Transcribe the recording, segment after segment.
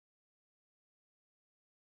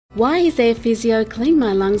Why is AirPhysio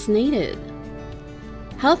CleanMyLungs needed?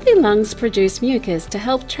 Healthy lungs produce mucus to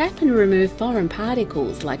help trap and remove foreign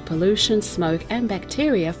particles like pollution, smoke and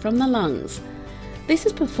bacteria from the lungs. This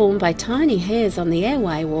is performed by tiny hairs on the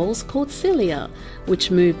airway walls called cilia,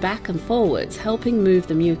 which move back and forwards, helping move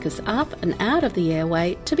the mucus up and out of the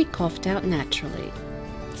airway to be coughed out naturally.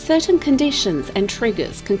 Certain conditions and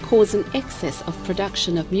triggers can cause an excess of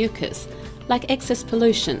production of mucus, like excess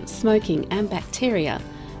pollution, smoking and bacteria,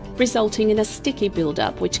 resulting in a sticky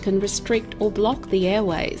buildup which can restrict or block the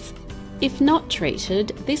airways. If not treated,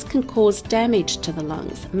 this can cause damage to the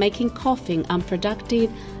lungs, making coughing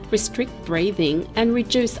unproductive, restrict breathing and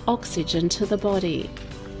reduce oxygen to the body.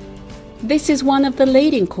 This is one of the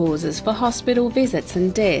leading causes for hospital visits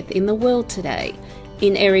and death in the world today.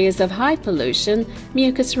 In areas of high pollution,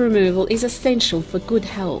 mucus removal is essential for good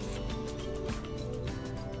health.